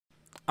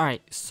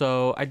Alright,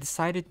 so I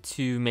decided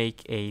to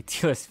make a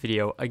tier list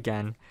video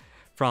again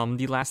from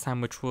the last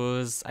time, which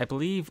was, I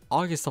believe,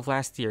 August of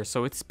last year.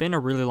 So it's been a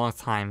really long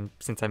time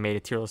since I made a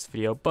tier list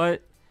video,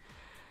 but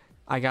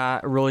I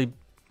got really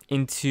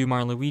into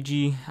Mario and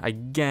Luigi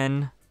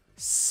again.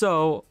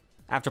 So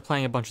after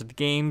playing a bunch of the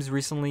games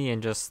recently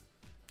and just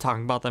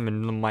talking about them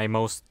in my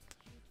most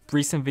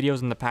recent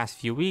videos in the past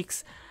few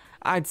weeks,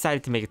 I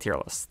decided to make a tier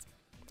list.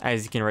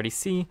 As you can already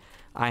see,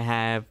 I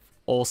have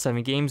all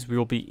 7 games. We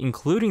will be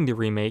including the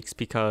remakes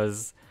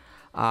because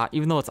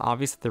even though it's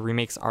obvious that the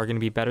remakes are going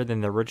to be better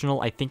than the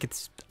original, I think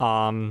it's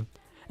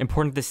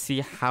important to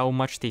see how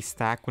much they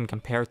stack when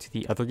compared to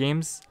the other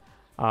games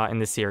in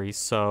the series.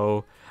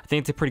 So I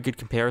think it's a pretty good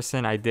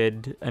comparison. I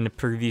did in a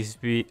previous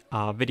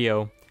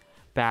video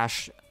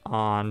bash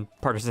on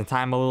Partners in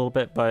Time a little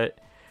bit, but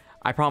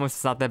I promise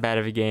it's not that bad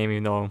of a game,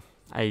 even though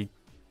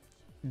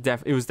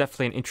it was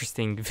definitely an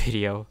interesting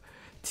video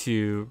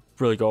to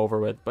really go over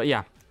with. But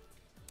yeah,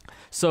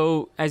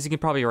 so as you can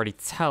probably already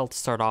tell, to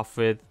start off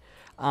with,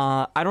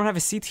 I don't have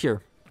a C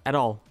tier at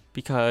all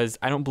because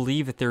I don't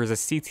believe that there is a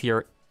C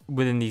tier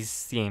within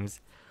these games.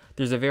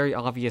 There's a very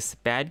obvious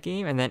bad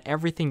game, and then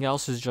everything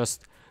else is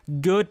just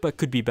good but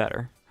could be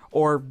better,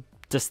 or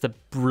just a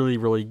really,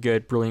 really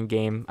good, brilliant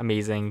game,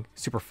 amazing,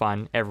 super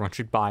fun. Everyone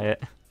should buy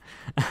it.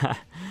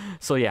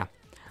 So yeah,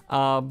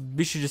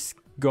 we should just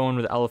go in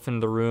with the elephant in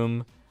the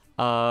room.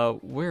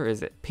 Where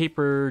is it?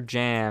 Paper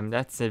Jam.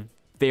 That's a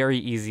very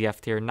easy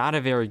F tier. Not a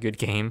very good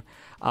game.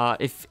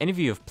 If any of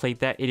you have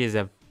played that, it is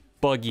a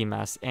buggy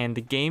mess. And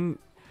the game,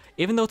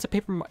 even though it's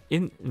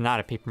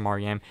not a Paper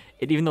Mario game,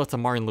 even though it's a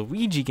Mario and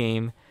Luigi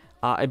game,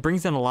 it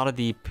brings in a lot of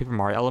the Paper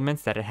Mario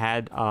elements that it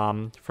had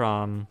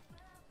from,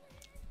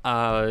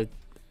 I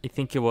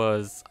think it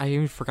was, I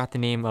even forgot the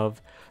name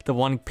of the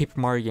one Paper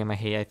Mario game I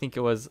hate. I think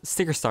it was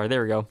Sticker Star.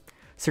 There we go.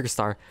 Sticker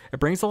Star. It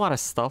brings a lot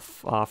of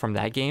stuff from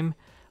that game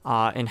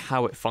and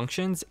how it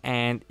functions,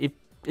 and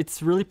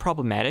it's really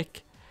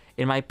problematic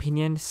in my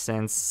opinion,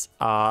 since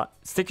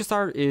Sticker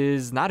Star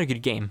is not a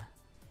good game.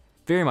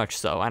 Very much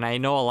so. And I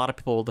know a lot of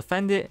people will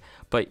defend it,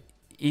 but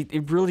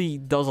it really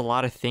does a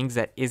lot of things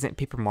that isn't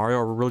Paper Mario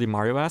or really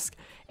Mario-esque,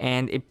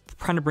 and it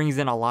kind of brings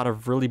in a lot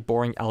of really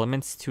boring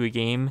elements to a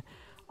game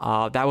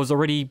that was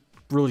already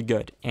really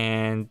good,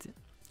 and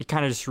it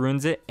kind of just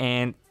ruins it.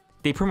 And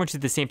they pretty much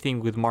did the same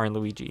thing with Mario and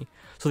Luigi.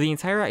 So the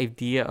entire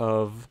idea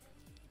of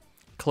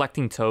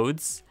collecting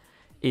toads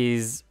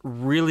is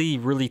really,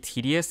 really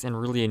tedious and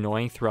really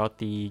annoying throughout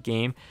the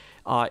game.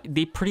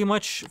 They pretty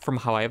much, from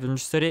how I've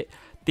understood it,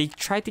 they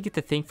tried to get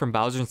the thing from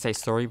Bowser's Inside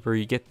Story where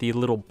you get the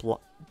little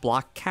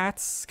block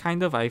cats,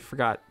 kind of. I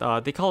forgot.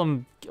 They call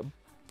them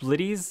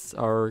blitties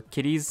or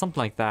kitties, something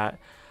like that.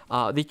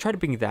 They try to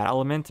bring that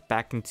element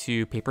back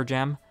into Paper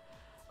Jam,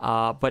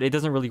 but it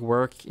doesn't really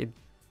work.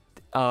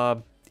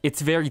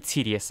 It's very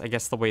tedious, I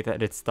guess, the way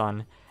that it's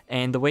done.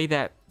 And the way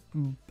that,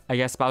 I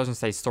guess, Bowser's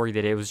Inside Story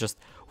did it was just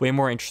way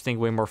more interesting,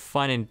 way more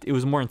fun, and it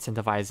was more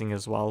incentivizing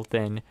as well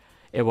than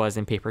it was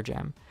in Paper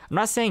Jam. I'm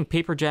not saying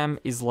Paper Jam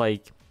is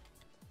like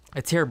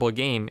a terrible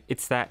game.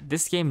 It's that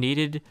this game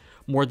needed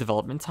more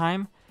development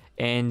time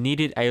and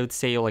needed, I would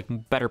say,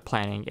 like better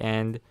planning.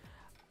 And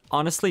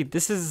honestly,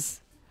 this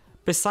is,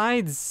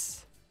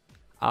 besides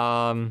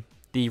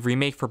the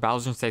remake for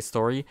Bowser's Inside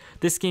Story,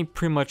 this game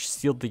pretty much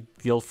sealed the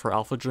deal for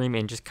Alpha Dream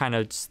and just kind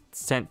of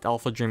sent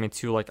Alpha Dream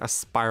into like a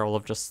spiral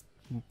of just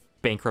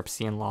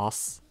bankruptcy and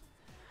loss.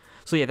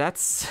 So yeah,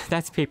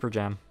 that's Paper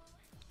Jam.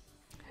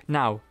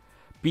 Now,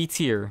 B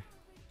tier,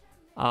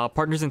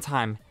 Partners in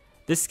Time.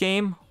 This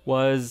game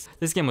was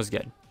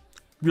good,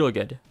 really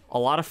good, a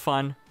lot of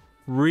fun,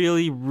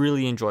 really,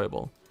 really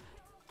enjoyable.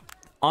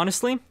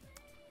 Honestly,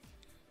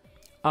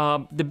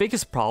 the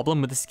biggest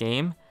problem with this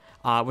game,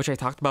 which I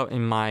talked about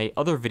in my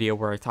other video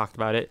where I talked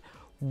about it,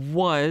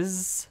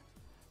 was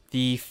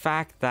the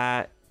fact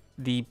that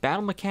the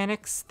battle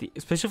mechanics,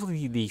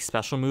 especially the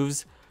special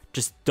moves,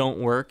 just don't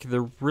work.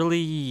 They're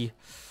really,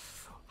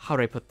 how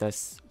do I put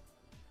this,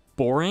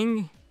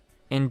 boring,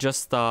 and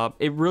just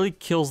it really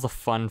kills the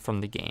fun from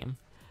the game.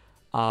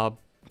 I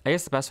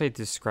guess the best way to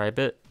describe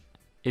it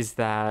is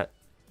that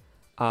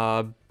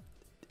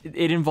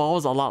it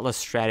involves a lot less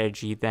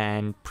strategy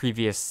than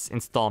previous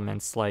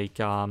installments, like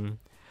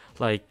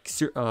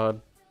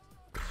Superstar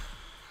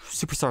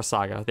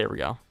Saga. There we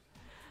go.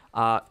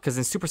 Because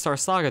in Superstar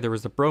Saga there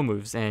was the bro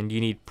moves, and you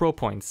need pro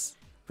points.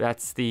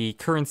 That's the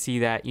currency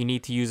that you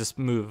need to use this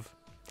move.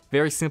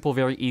 Very simple,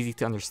 very easy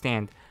to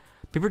understand.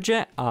 Paper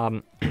Jam,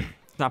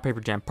 not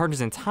Paper Jam, Partners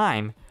in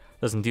Time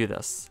doesn't do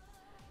this.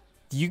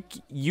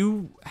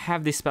 You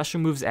have these special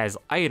moves as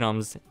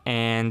items,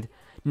 and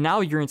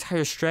now your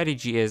entire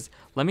strategy is,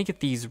 let me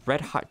get these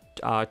red hot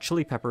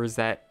chili peppers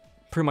that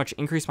pretty much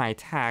increase my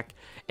attack,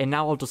 and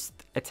now I'll just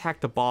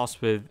attack the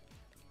boss with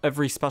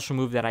every special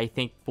move that I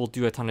think will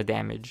do a ton of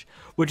damage,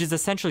 which is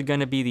essentially going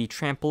to be the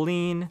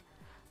trampoline,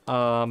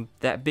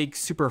 that big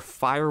super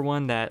fire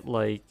one that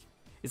like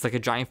is like a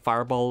giant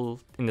fireball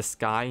in the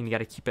sky, and you got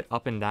to keep it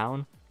up and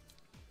down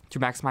to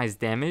maximize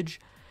damage.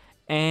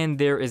 And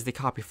there is the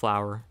copy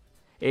flower,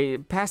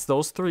 Past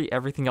those three,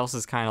 everything else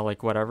is kind of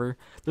like whatever.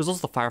 There's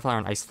also the Fire Flower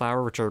and Ice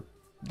Flower, which are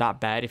not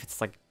bad if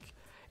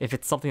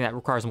it's something that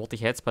requires multi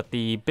hits. But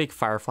the big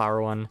Fire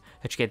Flower one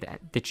that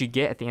you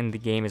get at the end of the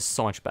game is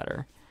so much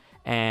better.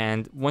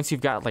 And once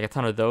you've got like a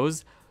ton of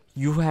those,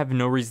 you have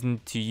no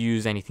reason to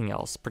use anything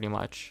else pretty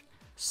much.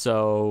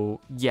 So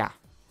yeah,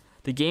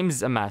 the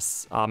game's a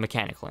mess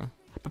mechanically.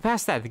 But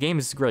past that, the game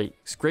is great.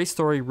 It's a great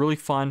story, really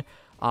fun,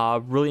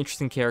 really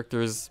interesting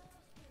characters,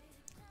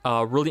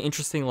 really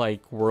interesting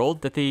like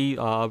world that they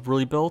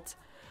really built.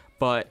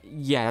 But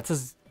yeah, that's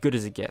as good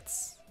as it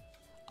gets.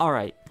 All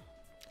right,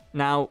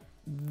 now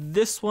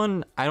this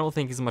one I don't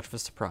think is much of a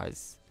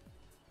surprise.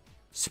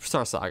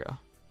 Superstar Saga,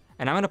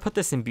 and I'm gonna put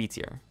this in B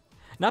tier.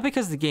 Not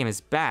because the game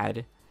is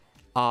bad.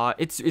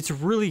 It's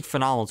really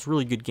phenomenal. It's a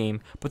really good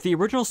game. But the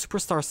original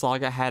Superstar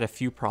Saga had a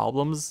few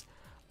problems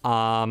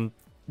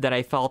that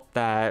I felt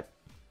that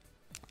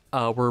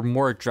were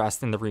more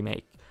addressed in the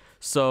remake.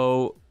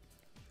 So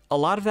a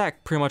lot of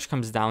that pretty much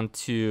comes down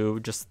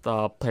to just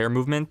player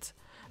movement,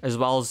 as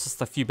well as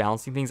just a few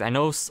balancing things. I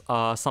know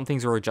some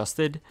things were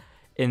adjusted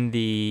in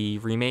the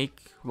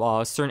remake.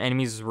 Certain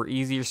enemies were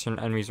easier, certain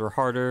enemies were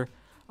harder,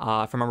 if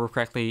I remember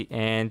correctly,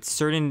 and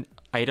certain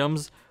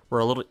items were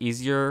a little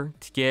easier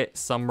to get.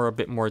 Some were a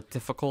bit more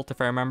difficult,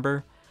 if I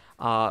remember.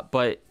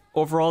 But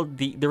overall,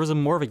 there was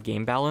more of a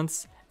game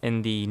balance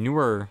in the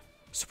newer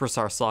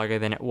Superstar Saga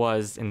than it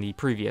was in the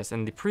previous.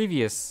 In the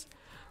previous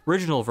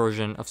original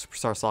version of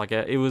Superstar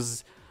Saga, there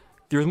was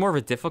more of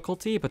a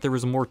difficulty, but there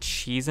was more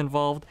cheese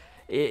involved.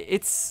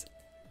 It's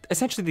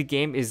essentially, the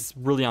game is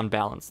really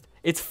unbalanced.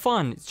 It's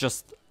fun, it's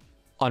just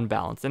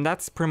unbalanced, and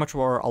that's pretty much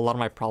where a lot of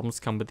my problems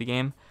come with the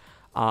game.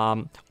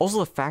 Also,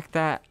 the fact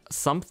that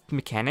some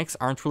mechanics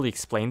aren't really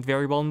explained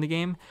very well in the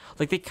game.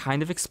 Like, they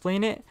kind of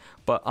explain it,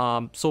 but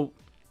so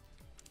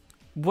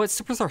what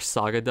Superstar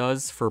Saga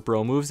does for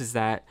bro moves is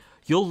that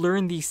you'll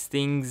learn these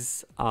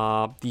things,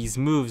 these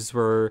moves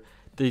where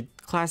the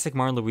classic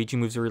Mario and Luigi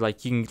moves where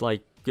like you can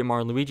like get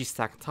Mario and Luigi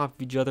stacked on top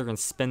of each other and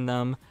spin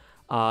them.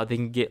 They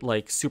can get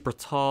like super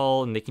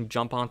tall and they can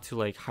jump onto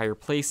like higher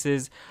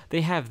places.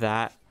 They have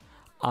that,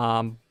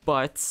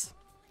 but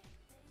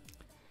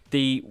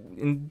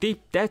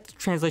that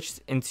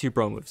translates into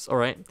bro moves. All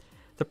right.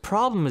 The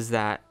problem is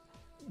that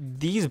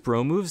these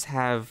bro moves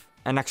have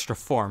an extra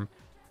form.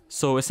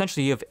 So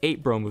essentially, you have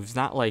 8 bro moves,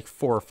 not like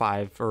 4 or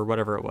 5 or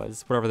whatever it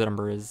was, whatever the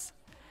number is.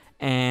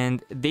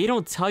 And they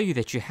don't tell you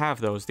that you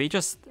have those. They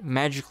just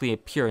magically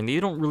appear, and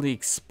they don't really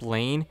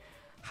explain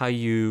how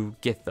you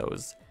get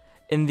those.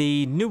 In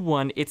the new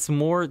one,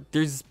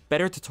 there's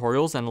better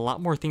tutorials, and a lot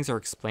more things are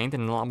explained,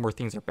 and a lot more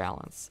things are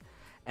balanced.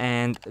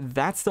 And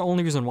that's the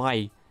only reason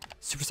why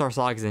Superstar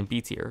Saga is in B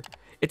tier.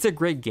 It's a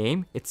great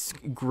game. It's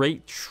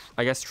great,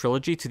 I guess,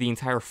 trilogy to the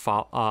entire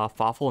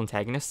Fawful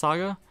antagonist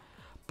saga.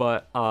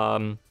 But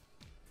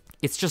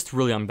it's just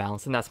really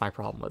unbalanced, and that's my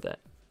problem with it.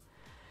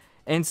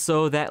 And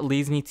so that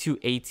leads me to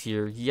A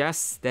tier.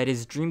 Yes, that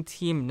is Dream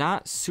Team,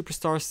 not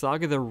Superstar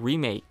Saga the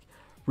remake.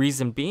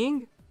 Reason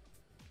being,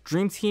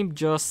 Dream Team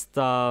just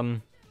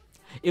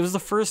it was the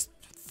first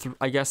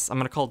I guess I'm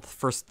gonna call it the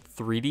first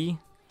 3D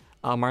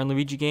Mario and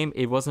Luigi game.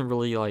 It wasn't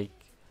really like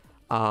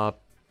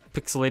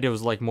pixelated. It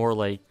was like more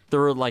like there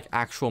were like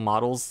actual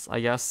models, I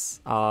guess.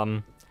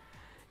 I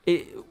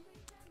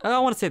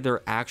don't want to say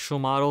they're actual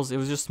models. It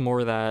was just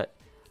more that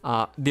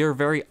they're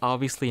very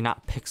obviously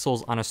not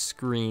pixels on a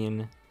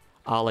screen.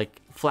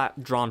 Like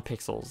flat drawn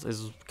pixels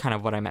is kind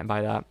of what I meant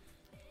by that.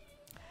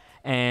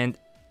 And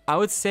I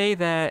would say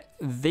that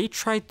they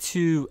tried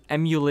to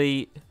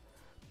emulate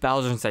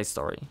Bowser's Inside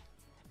Story,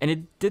 and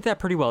it did that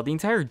pretty well. The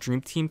entire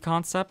Dream Team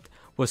concept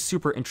was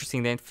super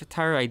interesting. The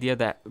entire idea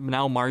that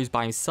now Mario's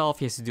by himself,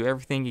 he has to do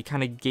everything. It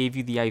kind of gave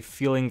you the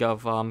feeling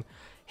of,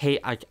 hey,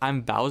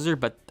 I'm Bowser,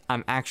 but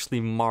I'm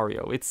actually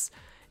Mario.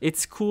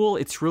 It's cool.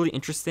 It's really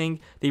interesting.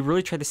 They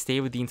really tried to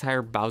stay with the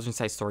entire Bowser's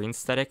Inside Story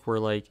aesthetic, where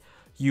like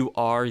you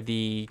are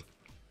the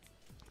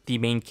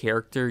main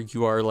character.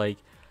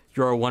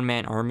 You're a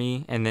one-man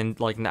army, and then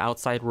like in the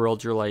outside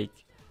world, you're like,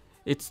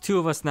 it's 2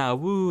 of us now.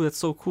 Woo, that's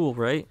so cool,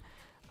 right?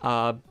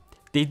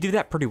 They do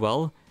that pretty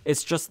well.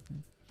 It's just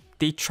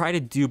they try to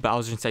do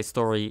Bowser's Inside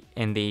Story,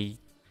 and they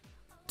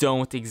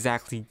don't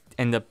exactly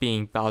end up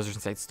being Bowser's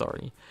Inside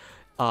Story.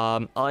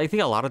 I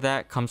think a lot of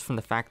that comes from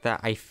the fact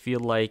that I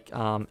feel like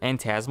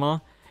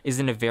Antasma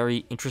isn't a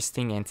very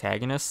interesting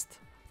antagonist,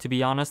 to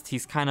be honest.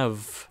 He's kind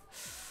of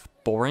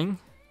boring,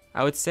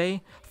 I would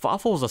say.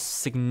 Fawful was a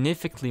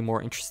significantly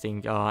more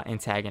interesting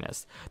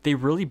antagonist. They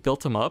really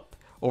built him up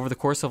over the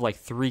course of like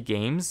 3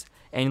 games,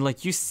 and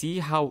like you see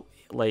how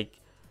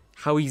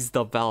he's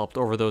developed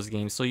over those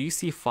games. So you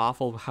see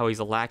Fawful, how he's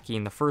a lackey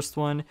in the first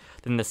one.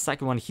 Then the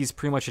second one, he's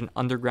pretty much an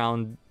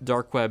underground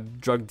dark web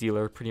drug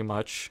dealer, pretty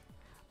much.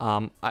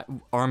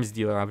 Arms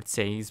dealer, I would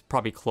say. He's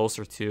probably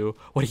closer to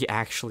what he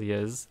actually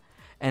is.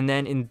 And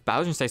then in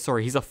Bowser's Inside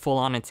Story, he's a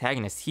full-on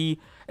antagonist. He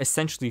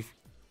essentially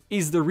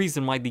is the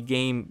reason why the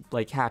game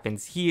like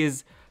happens. He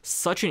is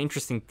such an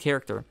interesting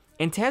character.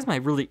 And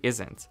Tasma really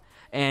isn't.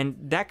 and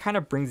that kind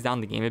of brings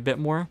down the game a bit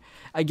more.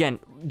 Again,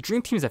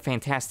 Dream Team is a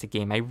fantastic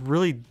game. I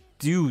really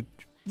do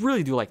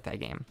like that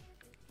game.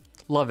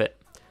 Love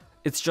it.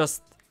 It's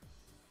just,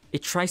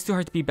 it tries too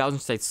hard to be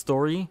Bowser's Inside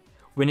Story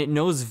when it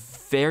knows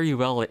very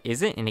well it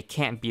isn't, and it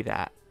can't be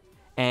that.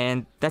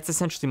 And that's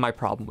essentially my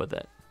problem with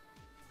it.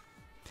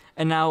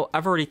 And now,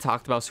 I've already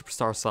talked about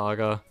Superstar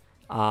Saga,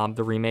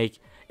 the remake.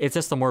 It's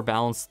just a more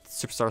balanced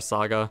Superstar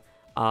Saga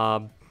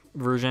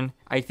version.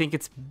 I think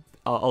it's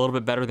a little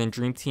bit better than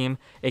Dream Team.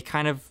 It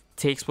kind of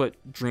takes what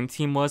Dream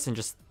Team was and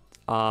just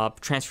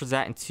transfers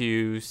that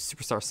into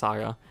Superstar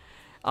Saga.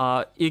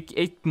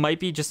 It might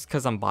be just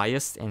because I'm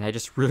biased and I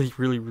just really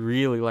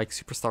like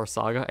Superstar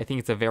Saga. I think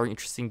it's a very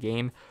interesting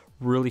game,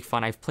 really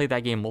fun. I've played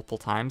that game multiple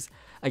times.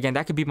 Again,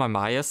 that could be my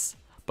bias,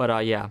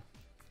 but yeah.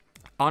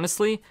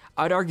 Honestly,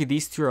 I'd argue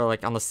these two are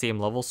like on the same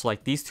level, so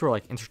like these two are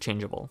like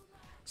interchangeable.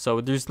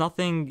 So there's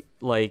nothing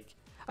like,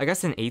 I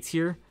guess in A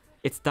tier,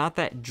 it's not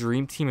that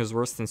Dream Team is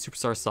worse than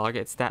Superstar Saga.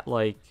 It's that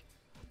like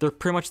they're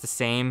pretty much the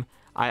same.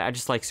 I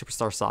just like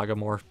Superstar Saga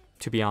more,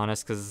 to be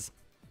honest, because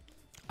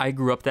I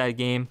grew up that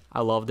game.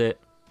 I loved it.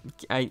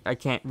 I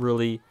can't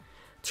really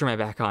turn my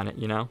back on it,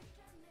 you know?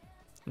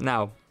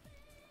 Now,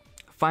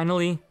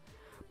 finally,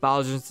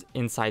 Bowser's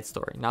Inside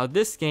Story. Now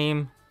this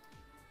game,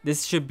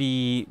 this should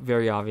be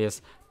very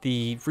obvious.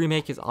 The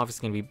remake is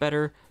obviously going to be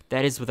better.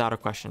 That is without a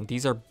question.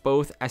 These are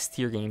both S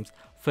tier games.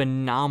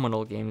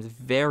 Phenomenal games.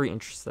 Very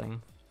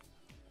interesting.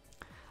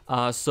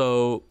 I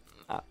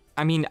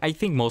mean, I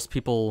think most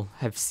people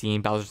have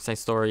seen Bowser's Inside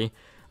Story.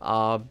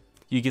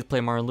 You get to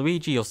play Mario and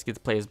Luigi. You also get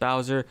to play as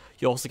Bowser.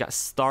 You also got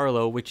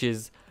Starlo, which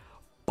is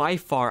by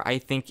far, I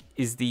think,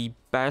 is the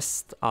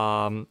best,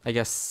 I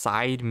guess,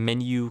 side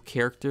menu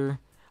character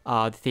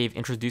that they've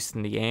introduced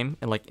in the game,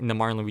 and like in the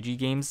Mario and Luigi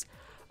games.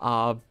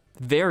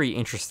 Very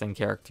interesting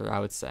character, I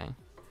would say.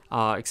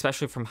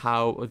 Especially from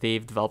how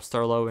they've developed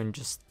Starlo and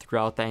just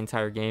throughout that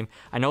entire game.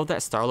 I know that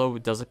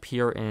Starlo does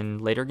appear in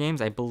later games.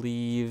 I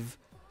believe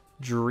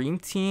Dream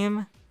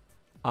Team.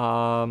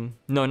 No,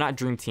 not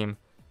Dream Team.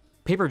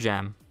 Paper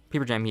Jam.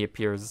 Paper Jam, he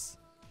appears.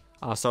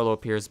 Starlo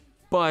appears,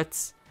 but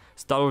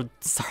Starlo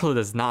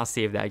does not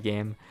save that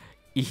game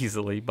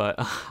easily.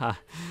 But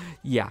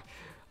yeah,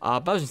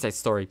 Bowser's Inside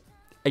Story.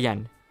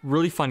 Again,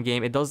 really fun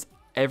game. It does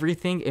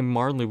everything a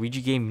Mario and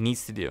Luigi game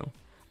needs to do.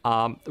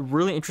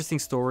 Really interesting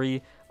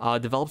story.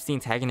 Develops the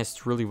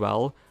antagonist really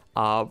well.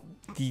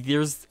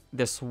 There's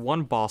this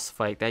one boss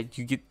fight that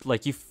you get,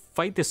 like, you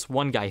fight this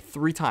one guy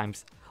 3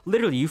 times.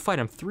 Literally, you fight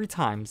him 3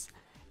 times,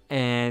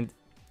 and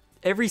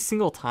every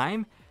single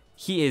time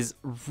he is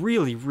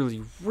really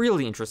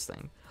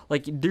interesting.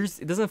 Like, it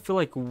doesn't feel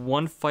like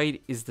one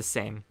fight is the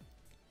same,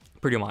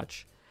 pretty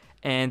much.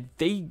 And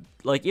they,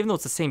 like, even though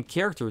it's the same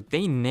character,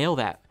 they nail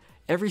that.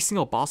 Every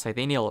single boss fight,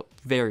 they nail it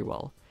very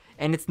well.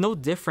 And it's no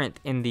different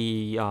in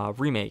the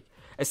remake.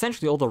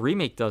 Essentially, all the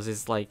remake does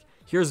is, like,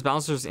 here's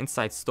Bowser's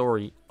Inside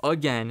Story.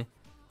 Again,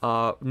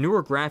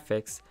 newer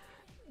graphics,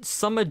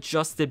 some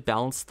adjusted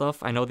balance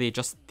stuff. I know they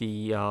adjusted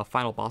the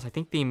final boss. I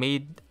think they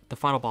made the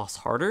final boss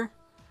harder,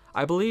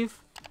 I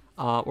believe.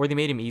 Or they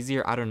made him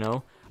easier, I don't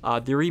know.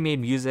 They remade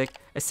music.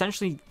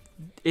 Essentially,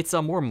 it's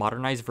a more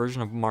modernized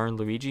version of Mario and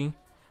Luigi.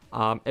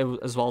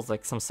 As well as,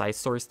 like, some side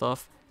story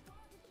stuff.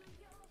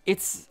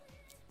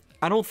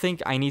 I don't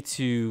think I need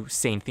to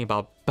say anything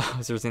about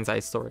Bowser's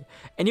Inside Story.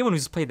 Anyone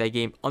who's played that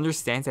game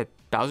understands that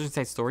Bowser's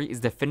Inside Story is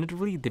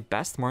definitively the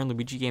best Mario and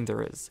Luigi game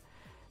there is.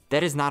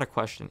 That is not a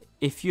question.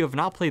 If you have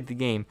not played the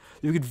game,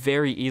 you could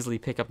very easily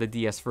pick up the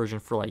DS version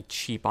for, like,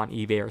 cheap on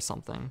eBay or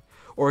something.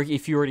 Or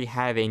if you already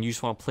have it and you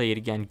just want to play it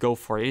again, go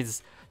for it. It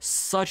is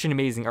such an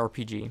amazing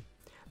RPG.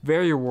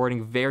 Very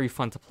rewarding, very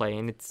fun to play,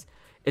 and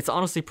it's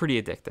honestly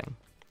pretty addicting.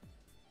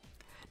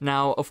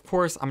 Now, of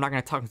course, I'm not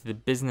going to talk into the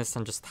business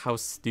on just how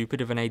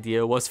stupid of an idea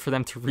it was for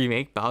them to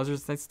remake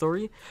Bowser's Inside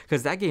Story,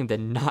 because that game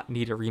did not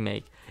need a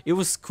remake. It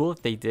was cool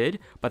if they did,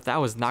 but that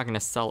was not going to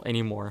sell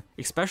anymore,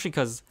 especially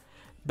because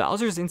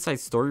Bowser's Inside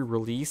Story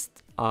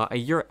released a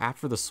year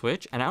after the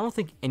Switch, and I don't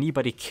think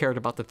anybody cared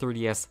about the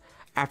 3DS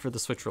after the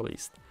Switch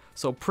released.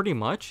 So pretty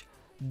much,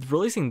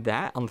 releasing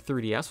that on the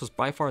 3DS was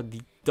by far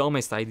the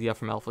dumbest idea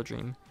from Alpha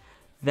Dream.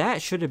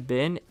 That should have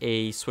been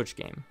a Switch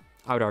game,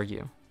 I would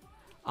argue.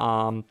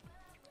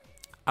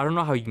 I don't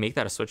know how you make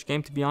that a Switch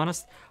game, to be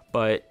honest,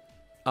 but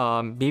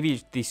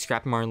maybe they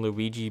scrapped Mario and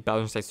Luigi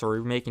Bowser's Inside Story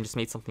remake and just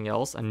made something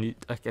else,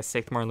 like a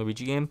sick Mario and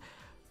Luigi game,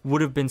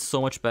 would have been so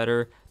much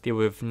better. They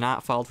would have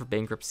not filed for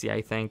bankruptcy,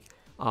 I think.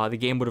 The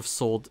game would have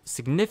sold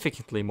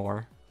significantly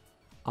more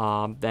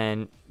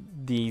than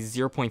the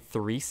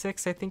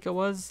 0.36, I think it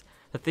was,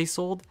 that they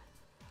sold.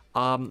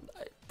 I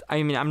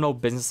mean, I'm no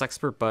business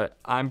expert, but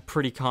I'm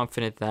pretty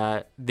confident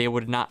that they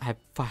would not have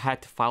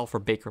had to file for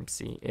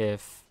bankruptcy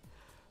if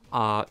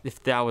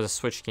that was a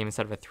Switch game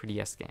instead of a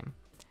 3DS game.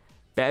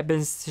 Bad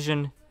business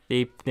decision.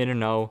 They didn't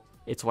know.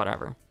 It's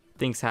whatever.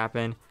 Things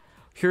happen.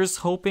 Here's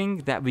hoping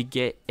that we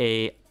get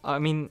I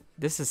mean,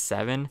 this is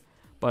 7,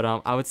 but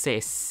I would say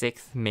a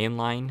 6th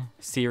mainline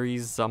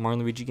series Mario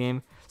and Luigi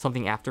game.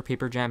 Something after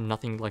Paper Jam,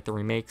 nothing like the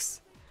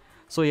remakes.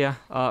 So yeah,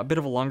 a bit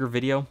of a longer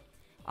video.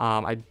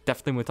 I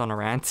definitely went on a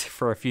rant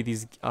for a few of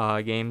these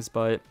games,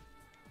 but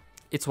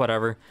it's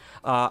whatever.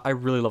 I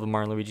really love the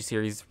Mario and Luigi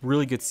series.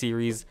 Really good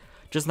series.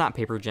 Just not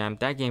Paper Jam.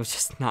 That game's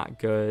just not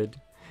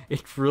good.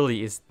 It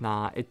really is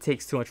not. It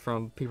takes too much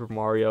from Paper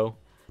Mario,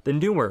 the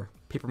newer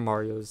Paper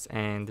Marios,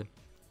 and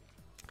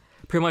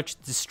pretty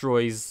much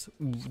destroys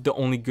the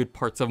only good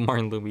parts of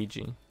Mario and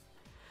Luigi.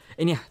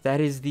 And yeah,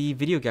 that is the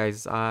video,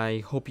 guys. I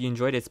hope you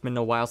enjoyed it. It's been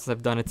a while since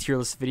I've done a tier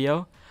list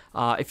video.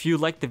 If you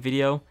liked the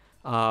video,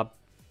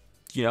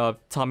 you know,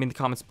 tell me in the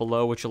comments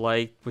below what you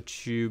liked,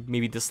 what you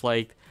maybe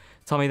disliked.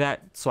 Tell me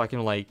that so I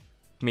can like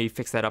maybe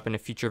fix that up in a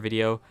future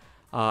video.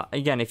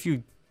 Again, if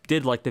you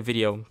did like the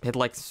video, hit the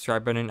like,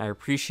 subscribe button. I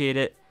appreciate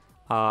it.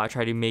 I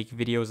try to make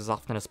videos as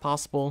often as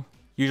possible,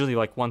 usually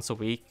like once a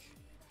week,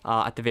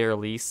 at the very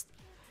least.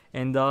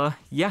 And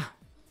yeah,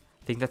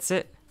 I think that's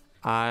it.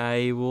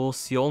 I will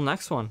see you all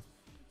next one.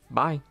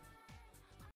 Bye.